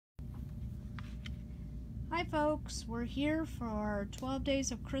Hi folks, we're here for 12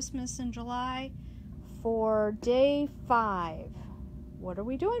 Days of Christmas in July for day 5. What are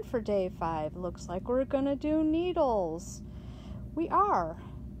we doing for day 5? Looks like we're gonna do needles. We are.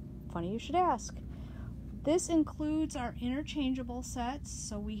 Funny you should ask. This includes our interchangeable sets.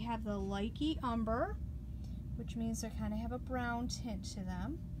 So we have the Likey Umber, which means they kind of have a brown tint to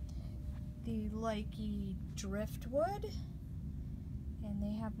them. The Likey Driftwood, and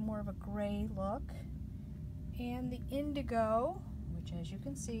they have more of a gray look. And the Indigo, which as you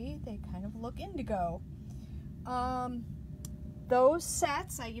can see, they kind of look indigo. Those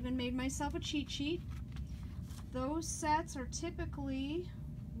sets, I even made myself a cheat sheet. Those sets are typically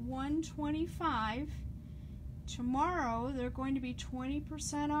 $125. Tomorrow, they're going to be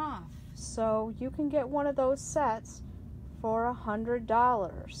 20% off. So you can get one of those sets for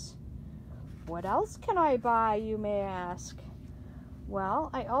 $100. What else can I buy, you may ask? Well,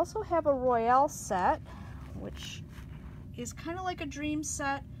 I also have a Royale set, which is kind of like a dream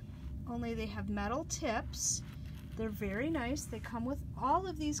set, only they have metal tips. They're very nice. They come with, all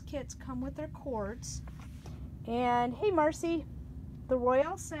of these kits come with their cords. And hey Marcy, the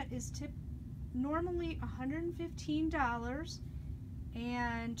Royale set is normally $115,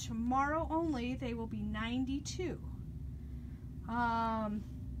 and tomorrow only they will be $92.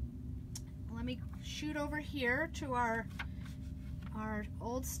 Let me shoot over here to our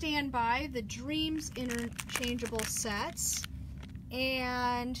old standby, the Dreams interchangeable sets,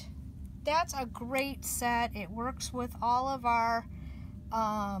 and that's a great set. It works with all of our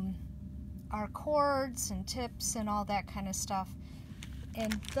cords and tips and all that kind of stuff.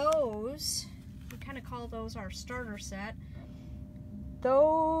 And those, we kind of call those our starter set.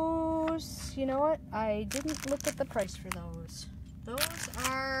 Those, you know what? I didn't look at the price for those. Those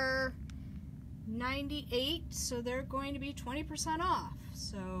are $98, so they're going to be 20% off.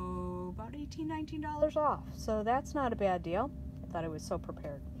 So about $18, $19 off. So that's not a bad deal. I thought I was so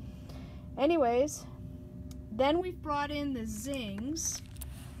prepared. Anyways, then we've brought in the Zings,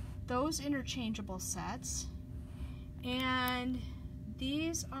 those interchangeable sets, and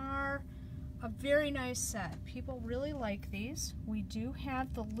these are a very nice set. People really like these. We do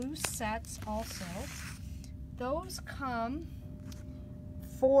have the loose sets also. Those come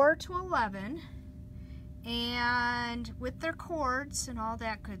 4 to 11, and with their cords and all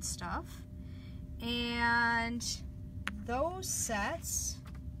that good stuff. And those sets,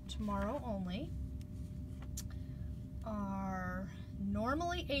 tomorrow only, are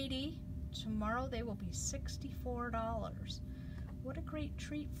normally $80. Tomorrow they will be $64. What a great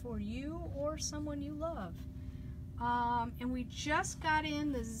treat for you or someone you love. And we just got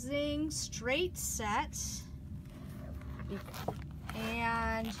in the Zing straight set.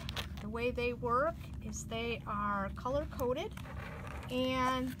 And the way they work is they are color coded,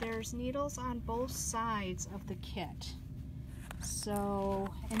 and there's needles on both sides of the kit. So,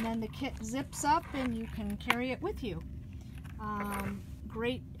 and then the kit zips up and you can carry it with you.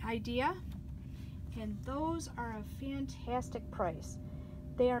 Great idea. And those are a fantastic price.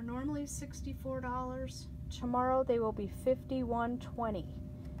 They are normally $64. Tomorrow they will be $51.20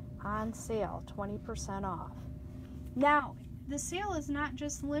 on sale, 20% off. Now, the sale is not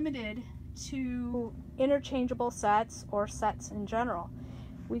just limited to interchangeable sets or sets in general.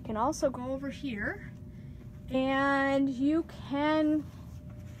 We can also go over here and you can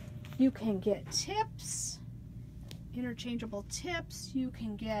get tips, interchangeable tips. You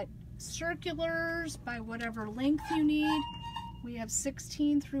can get circulars by whatever length you need. We have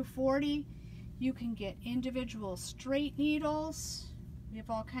 16 through 40. You can get individual straight needles. We have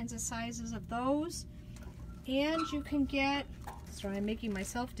all kinds of sizes of those. And you can get, sorry, I'm making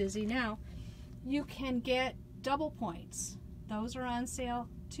myself dizzy now, you can get double points. Those are on sale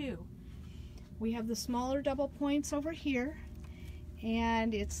too. We have the smaller double points over here,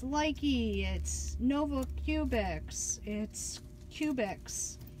 and it's Likey, it's Nova Cubics, it's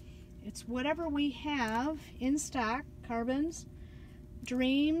Cubics, it's whatever we have in stock. Carbons,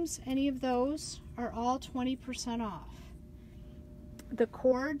 Dreams, any of those are all 20% off. The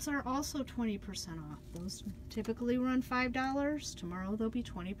cords are also 20% off. Those typically run $5. Tomorrow they'll be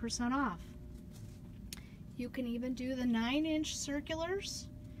 20% off. You can even do the 9-inch circulars.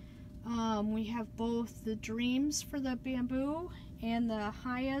 We have both the Dreams for the bamboo and the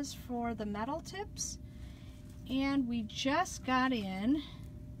Hayas for the metal tips. And we just got in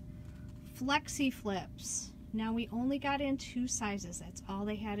Flexi Flips. Now we only got in 2 sizes. That's all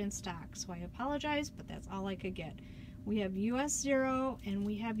they had in stock. So I apologize, but that's all I could get. We have US 0 and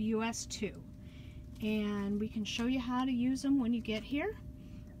we have US 2. And we can show you how to use them when you get here.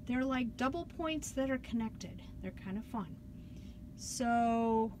 They're like double points that are connected. They're kind of fun.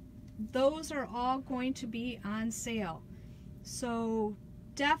 So those are all going to be on sale. So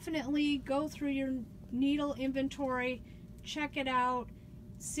definitely go through your needle inventory, check it out,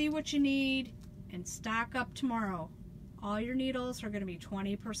 see what you need, and stock up tomorrow. All your needles are going to be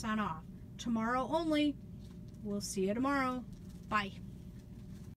 20% off. Tomorrow only. We'll see you tomorrow. Bye.